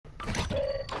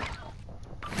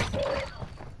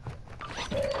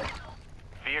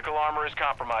armor is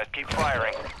compromised. Keep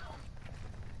firing.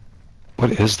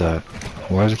 What is that?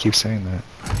 Why does it keep saying that?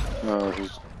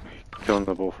 He's killing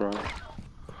the Bullfrog.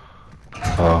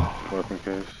 Oh. Weapon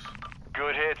case.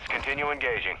 Good hits. Continue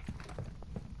engaging.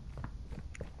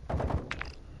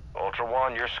 Ultra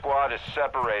One, your squad is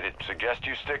separated. Suggest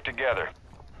you stick together.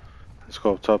 Let's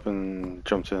go up top and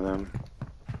jump to them.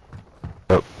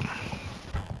 Yep.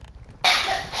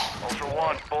 Ultra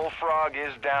One, Bullfrog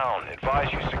is down.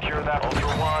 Advise you secure that. Ultra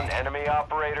One, enemy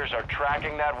operators are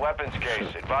tracking that weapons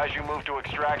case. Advise you move to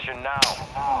extraction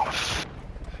now.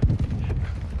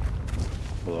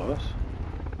 Below us?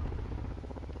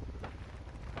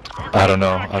 I don't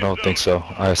know. I don't think so.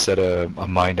 I set a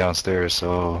mine downstairs,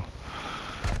 so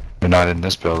they're not in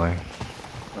this building.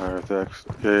 Alright, thanks.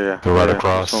 Yeah. They're right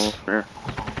across. Over here.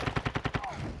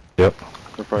 Yep.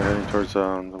 They're probably heading towards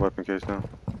the weapon case now.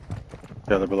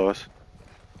 Yeah, they're below us.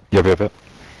 Yep. Moving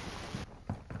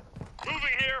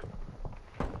here.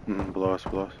 Below us.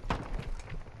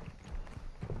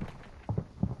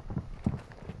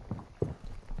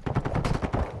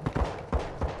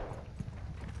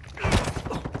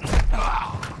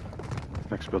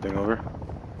 Next building over.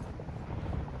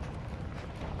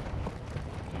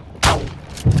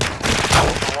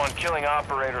 One, killing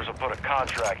operators will put a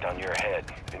contract on your head.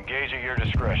 Engage at your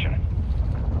discretion.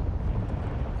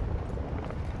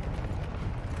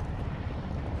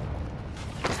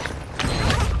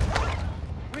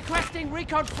 Requesting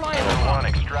recon flyover. One,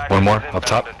 extraction One more, is up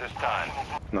top. inbound at this time.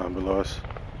 No, below us.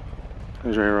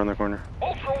 He's right here around the corner.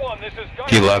 Ultra One, this is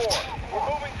He left. We're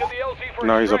moving to the LZ for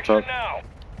No, he's up extraction top.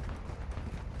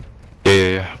 now.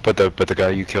 Yeah. But the guy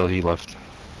you killed, he left.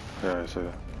 Yeah, I see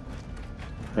that.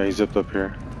 Yeah, he zipped up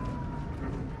here.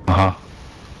 Uh-huh.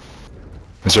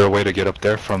 Is there a way to get up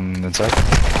there from inside?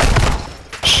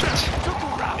 Shit.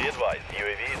 Be advised,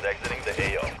 UAV is exiting the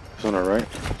AO. He's on our right.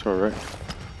 To our right.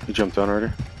 He jumped down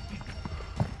already.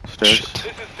 Stairs. Shit.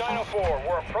 This is Dino 4.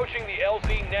 We're approaching the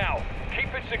LZ now.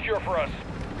 Keep it secure for us.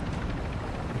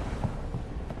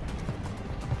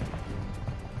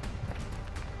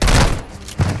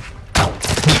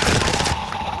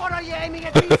 What are you aiming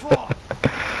at me for?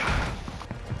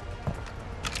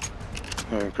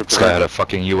 Encrypted. This guy had a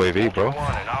fucking UAV, bro. One,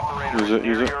 an operator Use is it,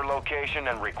 use near it. your location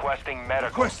and requesting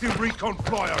medical. Requesting recon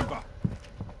flyover.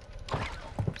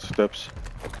 Steps.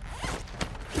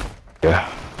 Yeah.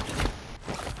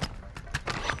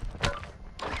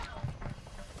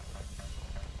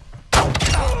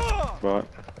 Bot.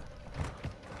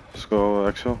 Let's go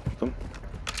exfil with them.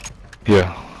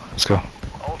 Yeah. Let's go.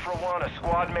 Ultra One, a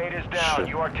squad mate is down. Shit.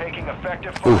 You are taking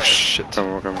effective fire. Oh shit.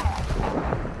 We're coming.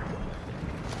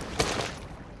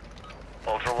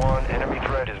 Ultra One, enemy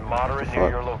threat is moderate near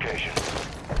your location.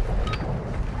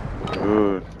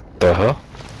 Good. The hell?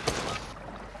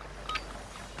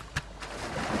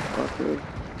 Not good.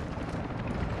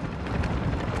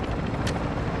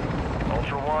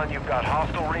 Ultra One, you've got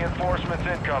hostile reinforcements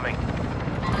incoming.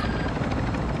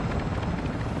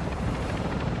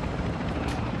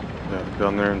 Yeah,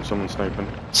 down there and someone's sniping.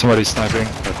 Somebody's sniping.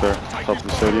 Right there. Top of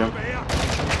the stadium.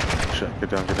 Shit, get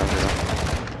down.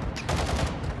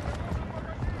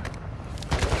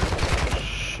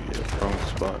 Shit, wrong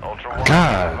spot. Ultra One,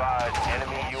 God. advised,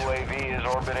 enemy UAV is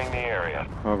orbiting the area.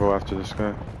 I'll go after this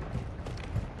guy.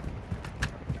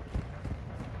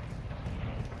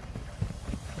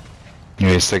 Yeah,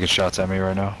 he's taking shots at me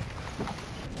right now.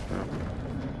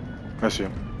 I see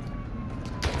him.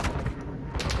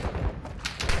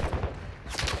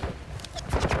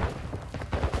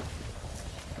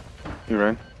 You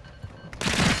ran?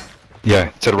 Yeah,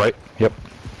 to the right. Yep.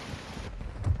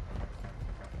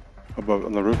 Above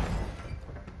on the roof.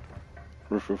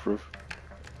 Roof.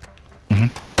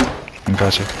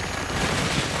 Gotcha.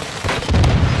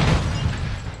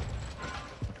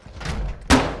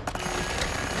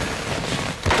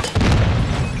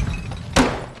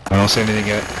 I don't see anything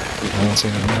yet.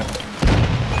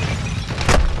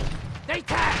 They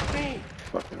tagged me.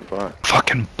 Fucking bot.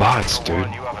 Fucking bots, Ultra dude.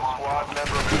 One, you have a squad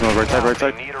member. He's on right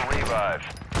side. They need a revive.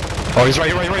 Oh, he's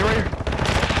right here. Ultra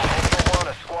One,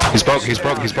 a squad He's broke, mate he's is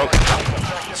broke, down. he's broke.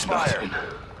 Effective fire.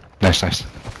 Nice.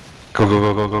 Go.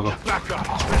 Back up.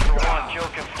 Ultra One, kill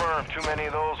confirmed. Too many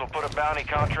of those will put a bounty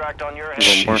contract on your head.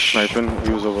 There's one more Sheesh. sniping.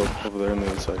 He was over there on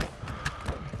the inside.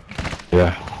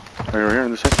 Yeah. Right here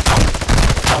on this side.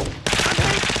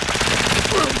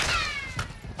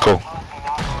 Cool.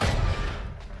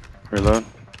 Reload.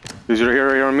 Is he right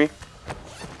here on me?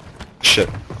 Shit.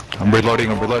 I'm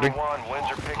reloading. Ultra One, winds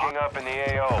are picking up in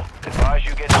the AO. Advise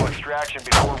you get to extraction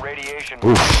before radiation.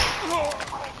 Oof.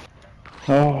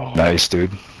 Oh. Nice,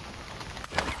 dude.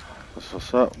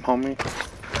 What's up, homie?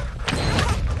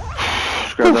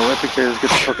 Grab that weapon case, let's get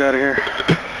the fuck out of here.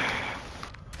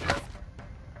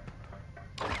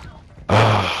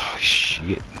 Oh,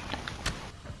 shit.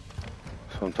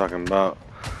 That's what I'm talking about.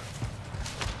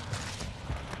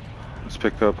 Let's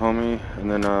pick up homie,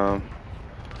 and then I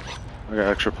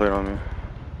got extra plate on me.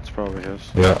 It's probably his.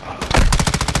 Yeah.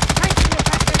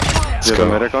 Do you have a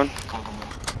medic on?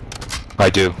 I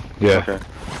do, yeah. Okay.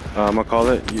 I'm gonna call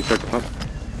it. You pick up.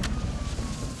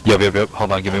 Yep.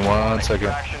 Hold on, give me 1 second.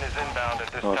 Action is inbound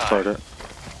at this I'll time. start it.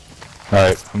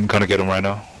 Alright, I'm gonna get him right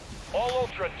now. All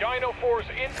Ultra, Dino 4's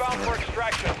inbound for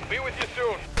extraction. Be with you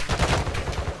soon.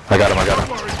 I got him.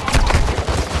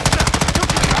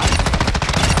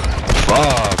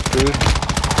 Fuck, dude.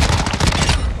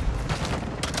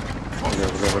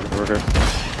 We're good.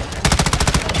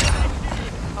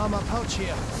 I'm a pouch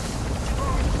here.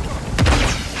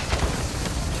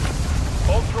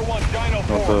 Ultra 1, Dino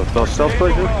 4. Want the stealth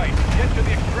plate, dude? Get to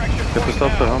the extraction Get the point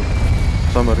stealth now. plate,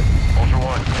 huh? Somebody. Ultra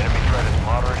 1, enemy threat is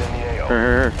moderate in the AO.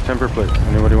 Here. Temper plate.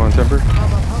 Anybody want temper? I'm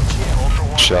a pouch here. Ultra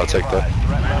 1, Sure, I'll take that.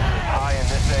 threat level is high in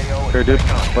this AO. Here, dude.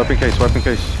 Weapon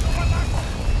case.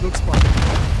 Looks fine.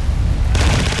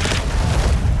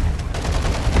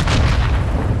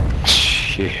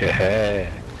 Yeah.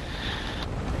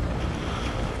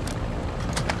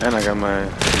 And I got my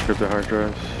encrypted hard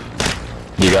drives.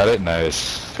 You got it?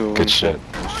 Nice. Two of Good them. shit.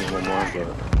 Just one more, but...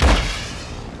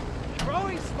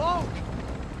 Throwing smoke.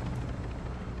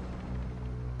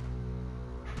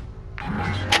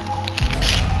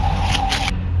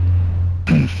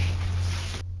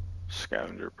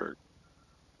 Scavenger perk.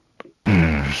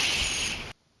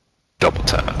 Double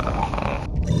tap.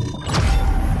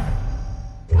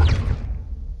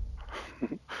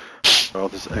 All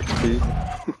this XP.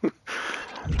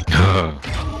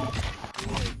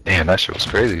 Damn, that shit was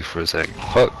crazy for a second.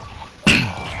 Fuck.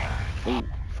 Ooh,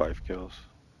 5 kills.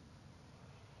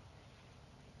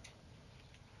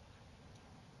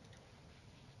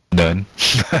 None.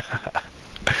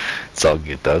 It's all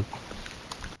good though.